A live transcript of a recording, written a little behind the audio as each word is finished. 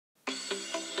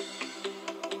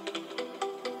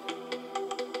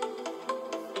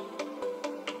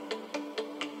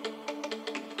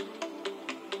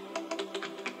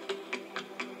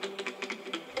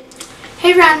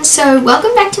Hey everyone, so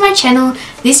welcome back to my channel.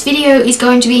 This video is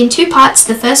going to be in two parts.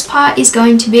 The first part is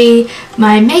going to be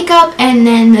my makeup, and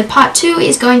then the part 2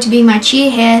 is going to be my cheer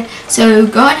hair. So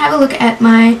go and have a look at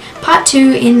my part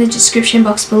 2 in the description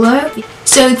box below.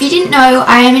 So if you didn't know,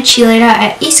 I am a cheerleader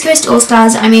at East Coast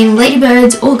All-Stars. I mean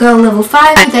Ladybirds All Girl Level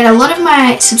 5. That a lot of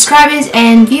my subscribers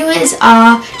and viewers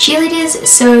are cheerleaders,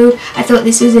 so I thought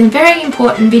this was a very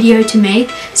important video to make.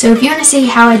 So if you want to see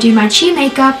how I do my cheer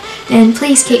makeup, then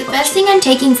please keep watching. First thing I'm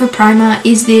taking for primer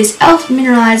is this e.l.f.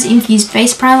 Mineralized Infused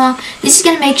Face Primer. This is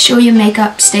going to make sure your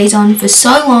makeup stays on for so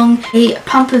long. A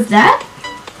pump of that.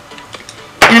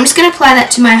 And I'm just going to apply that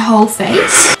to my whole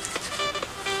face.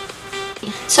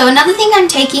 So another thing I'm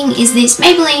taking is this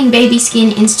Maybelline Baby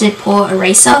Skin Instant Pore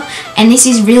Eraser, and this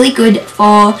is really good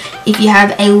for if you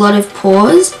have a lot of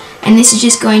pores, and this is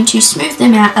just going to smooth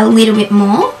them out a little bit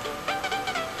more.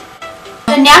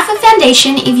 So now for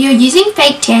foundation, if you're using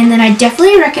fake tan, then I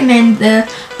definitely recommend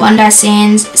the Bondi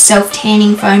Sands Self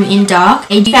Tanning Foam in Dark.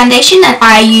 A foundation that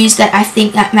I use that I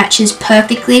think that matches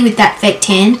perfectly with that fake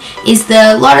tan is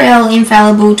the L'Oreal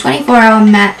Infallible 24-Hour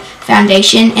Matte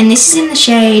Foundation, and this is in the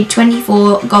shade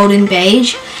 24 Golden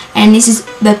Beige, and this is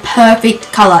the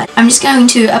perfect colour. I'm just going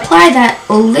to apply that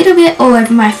a little bit all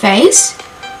over my face.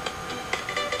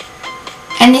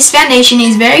 And this foundation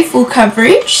is very full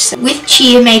coverage. So with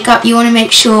cheer makeup, you want to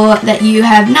make sure that you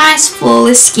have nice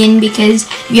flawless skin, because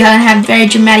if you don't have very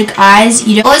dramatic eyes,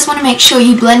 you always want to make sure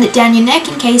you blend it down your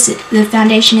neck in case the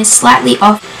foundation is slightly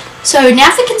off. So now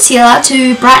for concealer,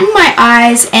 to brighten my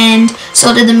eyes and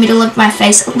sort of the middle of my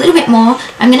face a little bit more,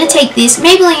 I'm going to take this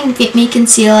Maybelline Fit Me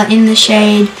Concealer in the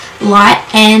shade Light,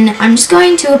 and I'm just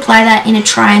going to apply that in a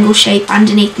triangle shape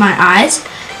underneath my eyes.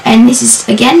 And this is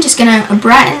again just going to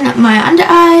brighten my under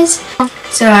eyes.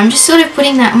 So I'm just sort of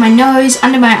putting that on my nose,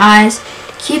 under my eyes,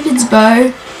 Cupid's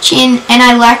bow, chin, and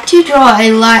I like to draw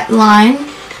a light line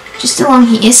just along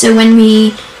here, so when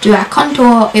we do our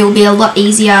contour it will be a lot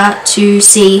easier to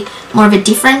see more of a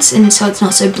difference, and so it's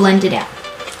not so blended out.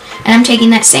 And I'm taking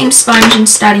that same sponge and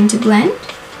starting to blend.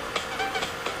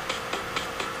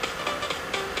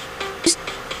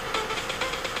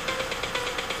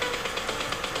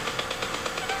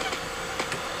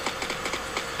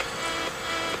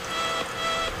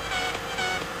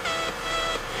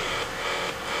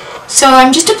 So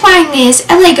I'm just applying this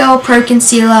LA Girl Pro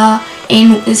Concealer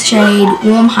in the shade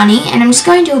Warm Honey, and I'm just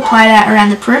going to apply that around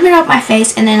the perimeter of my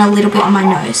face and then a little bit on my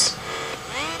nose.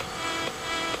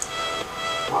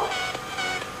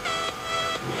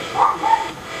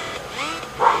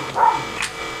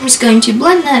 I'm just going to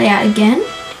blend that out again.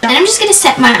 And I'm just going to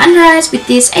set my under eyes with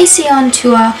this AC On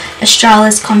Tour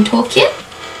Australis Contour Kit.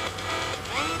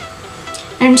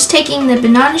 And I'm just taking the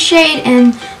banana shade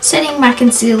and setting my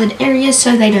concealed areas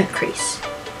so they don't crease.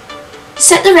 To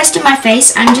set the rest of my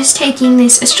face, I'm just taking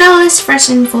this Australis Fresh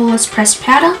and Flawless Pressed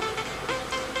Powder.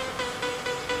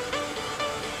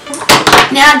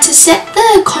 Now to set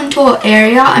the contour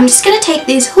area, I'm just going to take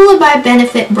this Hoola by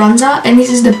Benefit bronzer, and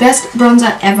this is the best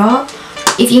bronzer ever.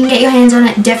 If you can get your hands on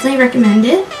it, definitely recommend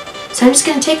it. So I'm just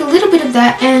going to take a little bit of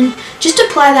that and just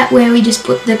apply that where we just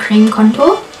put the cream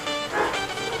contour.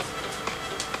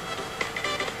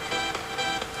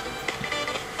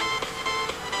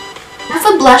 Now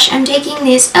for blush, I'm taking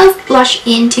this e.l.f. blush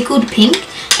in Tickled Pink,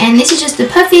 and this is just the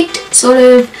perfect sort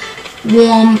of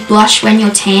warm blush when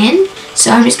you're tan.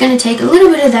 So I'm just going to take a little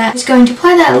bit of that. I'm just going to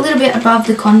apply that a little bit above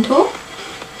the contour.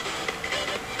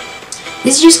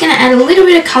 This is just going to add a little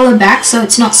bit of colour back so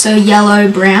it's not so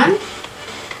yellow-brown.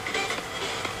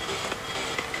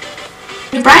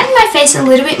 To brighten my face a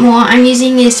little bit more, I'm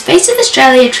using this Face of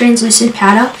Australia translucent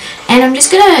powder, and I'm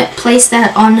just going to place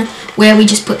that on where we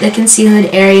just put the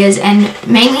concealed areas and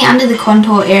mainly under the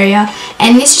contour area,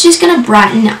 and this is just going to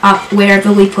brighten up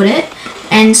wherever we put it.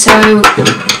 And so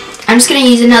I'm just going to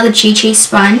use another Chi Chi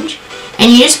sponge,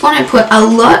 and you just want to put a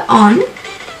lot on,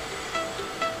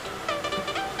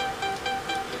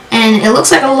 and it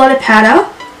looks like a lot of powder,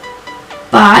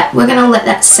 but we're going to let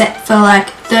that set for like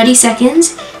 30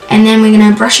 seconds, and then we're going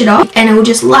to brush it off, and it will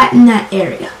just lighten that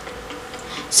area.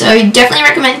 So definitely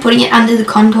recommend putting it under the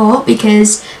contour,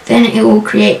 because then it will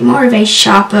create more of a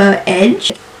sharper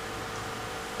edge.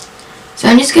 So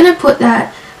I'm just going to put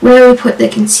that where we put the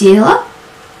concealer.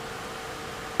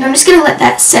 And I'm just going to let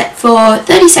that set for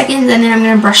 30 seconds, and then I'm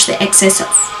going to brush the excess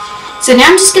off. So now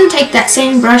I'm just going to take that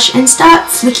same brush and start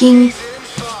flicking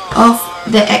off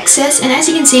the excess, and as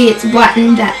you can see it's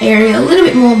whitened that area a little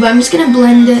bit more, but I'm just going to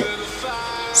blend it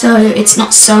so it's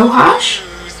not so harsh.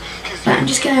 But I'm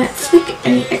just going to flick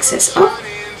any excess off.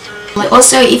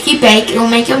 Also, if you bake, it will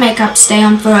make your makeup stay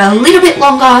on for a little bit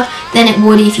longer than it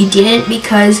would if you didn't,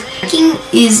 because baking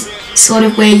is sort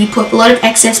of where you put a lot of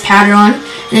excess powder on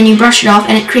and then you brush it off,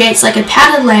 and it creates like a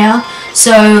powdered layer.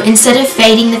 So instead of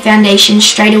fading the foundation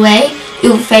straight away, it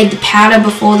will fade the powder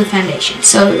before the foundation,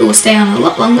 so it will stay on a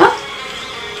lot longer.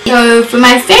 So for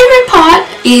my favorite part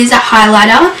is a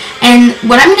highlighter, and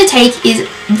what I'm going to take is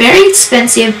very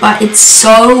expensive, but it's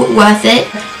so worth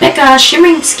it. Becca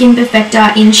Shimmering Skin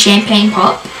Perfector in Champagne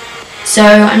Pop. So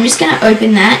I'm just going to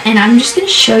open that, and I'm just going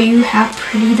to show you how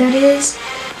pretty that is.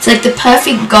 It's like the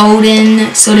perfect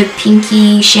golden sort of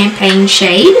pinky champagne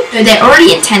shade. So they're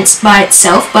already intense by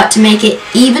itself, but to make it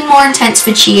even more intense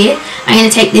for cheer, I'm going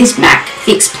to take this MAC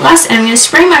Fix Plus and I'm going to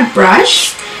spray my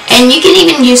brush. And you can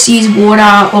even just use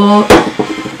water, or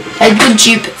a good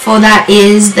dupe for that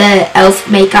is the e.l.f.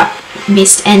 Makeup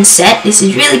Mist and Set. This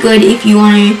is really good if you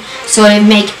want to sort of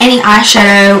make any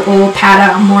eyeshadow or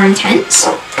powder more intense.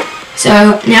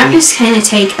 So now I'm just going to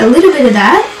take a little bit of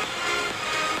that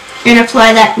and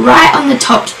apply that right on the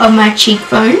top of my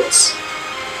cheekbones.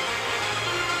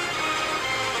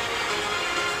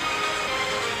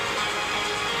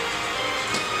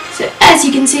 So as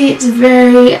you can see, it's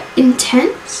very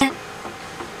intense.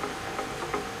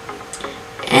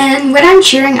 And when I'm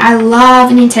cheering, I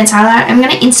love an intense highlight. I'm going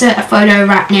to insert a photo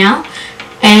right now.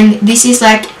 And this is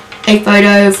like a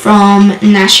photo from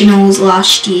Nationals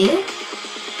last year.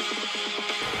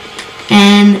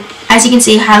 And as you can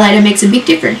see, highlighter makes a big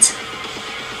difference.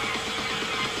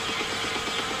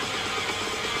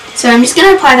 So I'm just going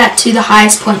to apply that to the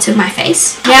highest points of my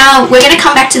face. Now we're going to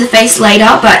come back to the face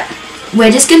later, but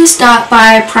we're just going to start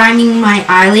by priming my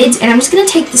eyelids, and I'm just going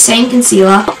to take the same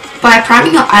concealer. By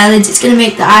priming your eyelids, it's going to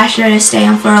make the eyeshadow stay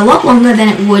on for a lot longer than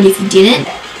it would if you didn't.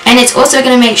 And it's also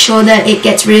going to make sure that it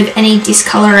gets rid of any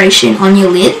discoloration on your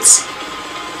lids.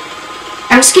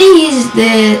 I'm just going to use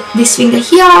this finger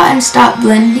here and start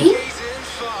blending.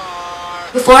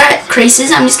 Before it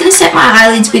creases, I'm just going to set my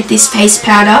eyelids with this face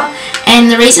powder,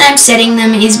 and the reason I'm setting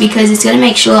them is because it's going to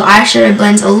make sure eyeshadow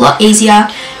blends a lot easier,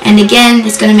 and again,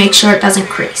 it's going to make sure it doesn't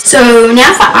crease. So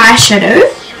now for eyeshadow.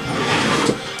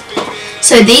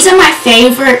 So these are my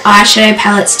favorite eyeshadow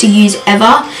palettes to use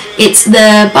ever. It's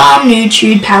the Balm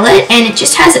Nude palette, and it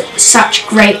just has such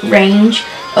great range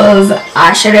of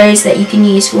eyeshadows that you can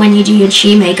use for when you do your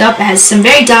cheer makeup. It has some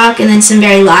very dark and then some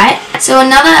very light. So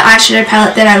another eyeshadow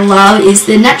palette that I love is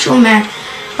the Natural Matte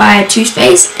by Too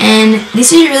Faced, and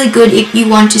this is really good if you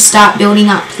want to start building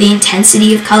up the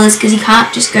intensity of colours, because you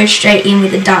can't just go straight in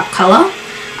with a dark colour,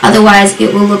 otherwise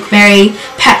it will look very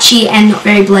patchy and not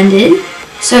very blended.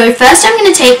 So first I'm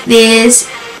going to take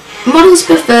this Models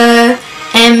Prefer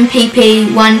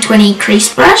MPP 120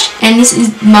 crease brush, and this is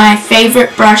my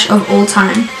favorite brush of all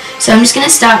time. So I'm just going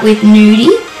to start with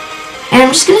Nudie, and I'm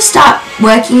just going to start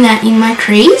working that in my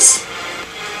crease,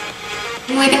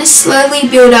 and we're going to slowly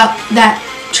build up that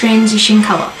transition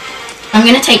colour. I'm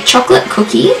going to take Chocolate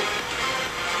Cookie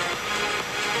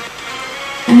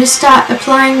and just start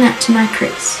applying that to my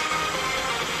crease.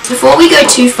 Before we go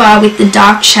too far with the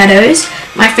dark shadows,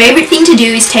 my favourite thing to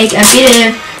do is take a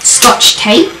bit of Scotch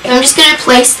tape. I'm just going to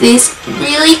place this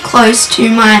really close to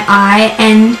my eye,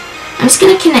 and I'm just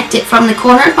going to connect it from the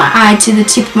corner of my eye to the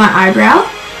tip of my eyebrow,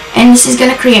 and this is going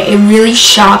to create a really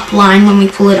sharp line when we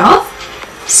pull it off.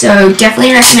 So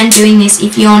definitely recommend doing this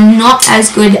if you're not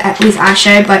as good with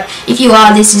eyeshadow, but if you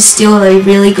are, this is still a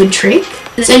really good trick.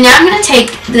 So now I'm going to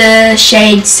take the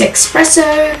shade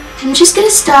Sexpresso. I'm just going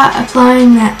to start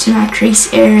applying that to my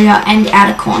crease area and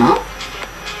outer corner.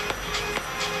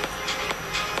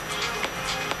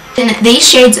 And these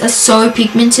shades are so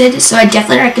pigmented, so I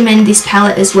definitely recommend this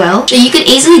palette as well. So you could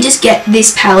easily just get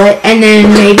this palette and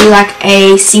then maybe like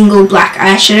a single black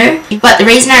eyeshadow. But the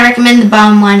reason I recommend the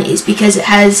Balm one is because it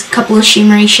has a couple of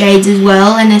shimmery shades as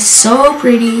well, and they're so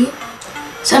pretty.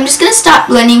 So I'm just going to start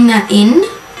blending that in,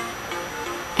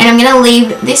 and I'm going to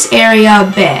leave this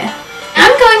area bare.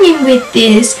 I'm going in with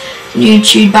this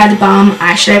Nude by the Balm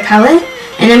eyeshadow palette,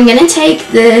 and I'm going to take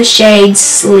the shade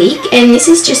Sleek, and this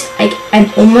is just like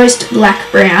an almost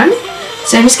black brown.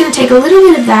 So I'm just going to take a little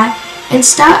bit of that and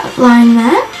start applying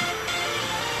that.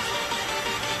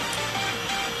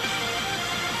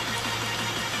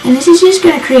 And this is just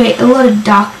going to create a lot of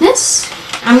darkness.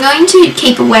 I'm going to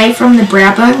keep away from the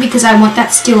brow bone because I want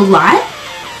that still light.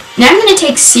 Now I'm going to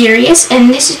take Serious, and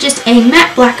this is just a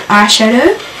matte black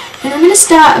eyeshadow, and I'm going to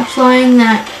start applying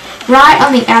that right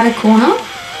on the outer corner.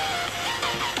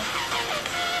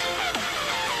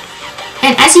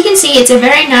 And as you can see, it's a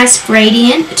very nice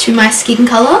gradient to my skin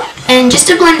colour. And just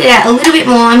to blend it out a little bit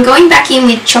more, I'm going back in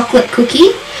with Chocolate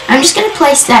Cookie. I'm just going to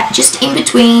place that just in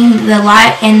between the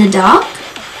light and the dark.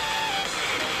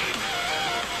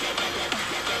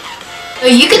 So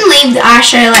you can leave the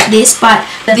eyeshadow like this, but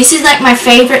this is like my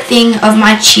favorite thing of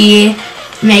my cheer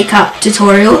makeup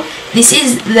tutorial. This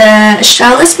is the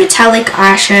Australis Metallic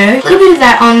eyeshadow. A little bit of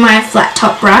that on my flat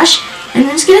top brush. And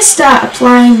I'm just going to start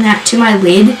applying that to my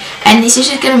lid. And this is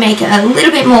just going to make it a little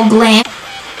bit more glam.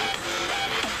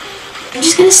 I'm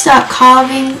just going to start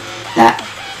carving that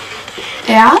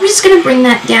out. I'm just going to bring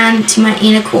that down to my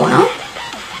inner corner.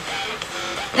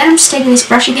 Then I'm just taking this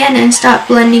brush again and start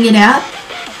blending it out.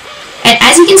 And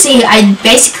as you can see, I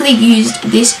basically used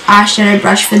this eyeshadow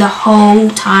brush for the whole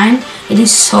time. It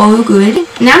is so good.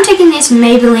 Now I'm taking this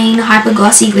Maybelline Hyper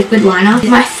Glossy Liquid Liner. It's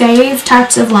my fave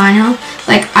types of liner.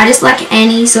 Like, I just like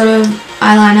any sort of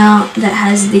eyeliner that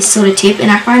has this sort of tip, and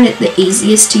I find it the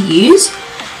easiest to use.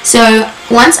 So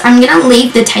once I'm going to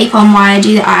leave the tape on while I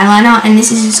do the eyeliner, and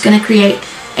this is just going to create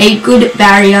a good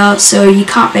barrier so you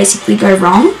can't basically go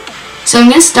wrong. So I'm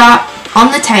going to start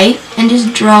on the tape and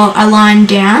just draw a line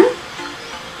down.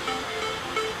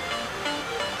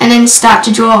 And then start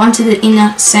to draw onto the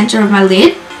inner center of my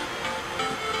lid.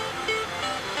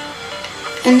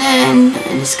 And then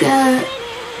I'm just going to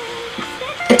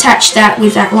attach that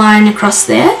with that line across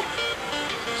there.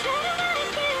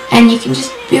 And you can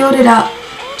just build it up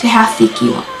to how thick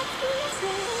you want.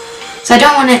 So I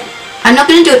don't want it, I'm not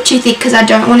going to do it too thick because I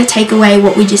don't want to take away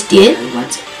what we just did.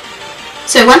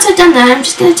 So once I've done that, I'm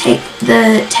just going to take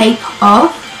the tape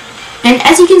off. And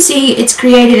as you can see, it's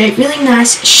created a really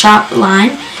nice sharp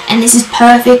line. And this is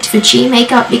perfect for cheer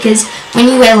makeup because when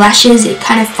you wear lashes, it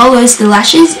kind of follows the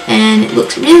lashes and it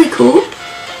looks really cool.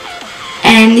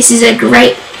 And this is a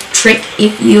great trick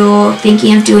if you're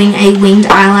thinking of doing a winged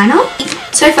eyeliner.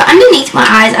 So for underneath my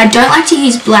eyes, I don't like to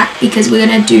use black because we're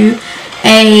going to do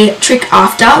a trick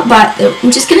after. But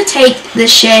I'm just going to take the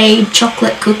shade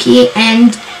Chocolate Cookie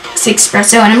and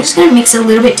Espresso, and I'm just going to mix it a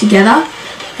little bit together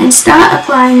and start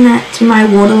applying that to my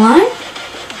waterline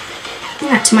and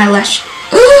that to my lash.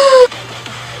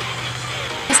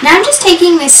 Now I'm just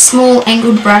taking this small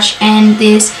angled brush and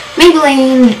this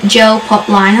Maybelline Gel Pop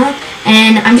Liner,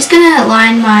 and I'm just going to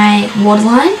line my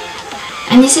waterline,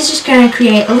 and this is just going to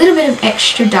create a little bit of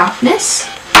extra darkness.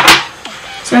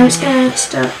 So I'm just going to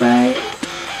start by...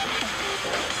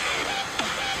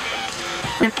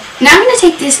 Now I'm going to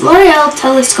take this L'Oreal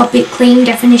Telescopic Clean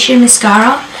Definition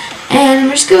Mascara, and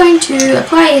I'm just going to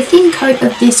apply a thin coat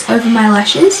of this over my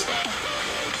lashes.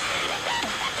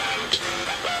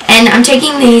 And I'm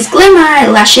taking these Glam Eye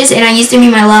lashes, and I used them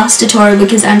in my last tutorial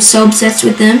because I'm so obsessed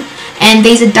with them. And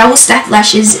these are double stacked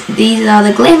lashes. These are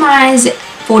the Glam Eyes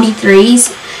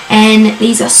 43s, and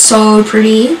these are so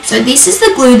pretty. So this is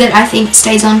the glue that I think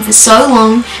stays on for so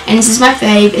long, and this is my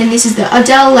fave. And this is the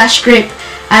Adele Lash Grip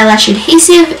Eyelash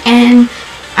Adhesive, and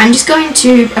I'm just going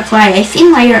to apply a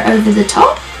thin layer over the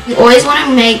top. You always want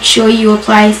to make sure you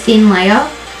apply a thin layer.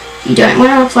 You don't want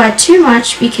to apply too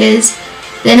much because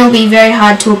then it'll be very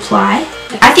hard to apply.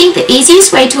 I think the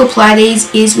easiest way to apply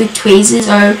these is with tweezers.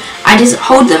 So I just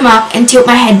hold them up and tilt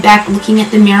my head back looking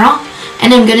at the mirror.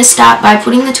 And I'm going to start by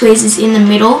putting the tweezers in the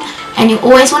middle. And you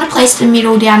always want to place the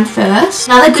middle down first.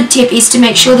 Another good tip is to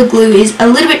make sure the glue is a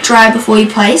little bit dry before you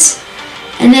place.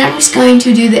 And then I'm just going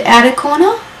to do the outer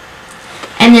corner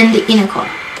and then the inner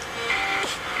corner.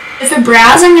 For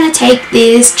brows, I'm going to take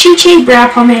this Chi Chi Brow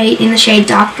Pomade in the shade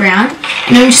Dark Brown,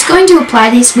 and I'm just going to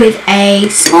apply this with a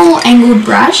small angled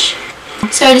brush.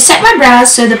 So to set my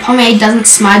brows so the pomade doesn't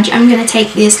smudge, I'm going to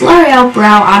take this L'Oreal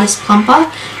Brow Artist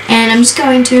Plumper, and I'm just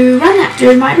going to run that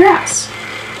through my brows.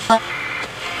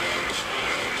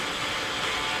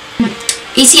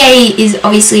 ECA is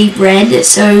obviously red,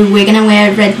 so we're going to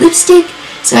wear red lipstick.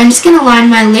 So I'm just going to line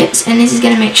my lips, and this is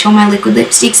going to make sure my liquid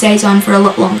lipstick stays on for a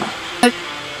lot longer.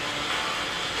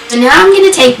 So now I'm going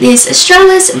to take this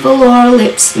Australis Velour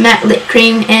Lips Matte Lip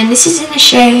Cream, and this is in the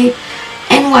shade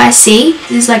NYC.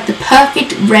 This is like the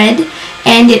perfect red,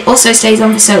 and it also stays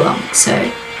on for so long.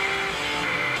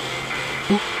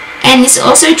 And this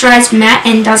also dries matte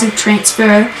and doesn't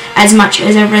transfer as much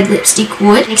as a red lipstick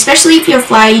would. Especially if you're a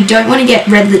flyer, you don't want to get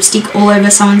red lipstick all over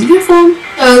someone's uniform.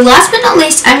 So last but not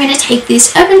least, I'm going to take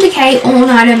this Urban Decay All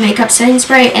Nighter Makeup Setting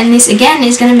Spray, and this again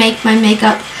is going to make my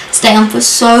makeup stay on for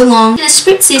so long. I'm going to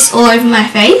spritz this all over my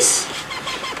face.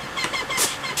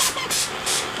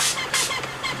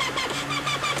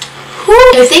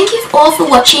 So thank you all for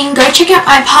watching. Go check out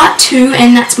my part 2,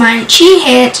 and that's my cheer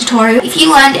hair tutorial. If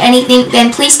you learned anything,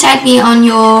 then please tag me on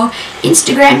your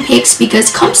Instagram pics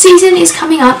because comp season is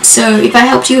coming up. So if I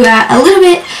helped you out a little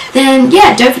bit, then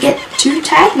yeah, don't forget to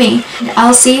tag me.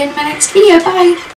 I'll see you in my next video. Bye.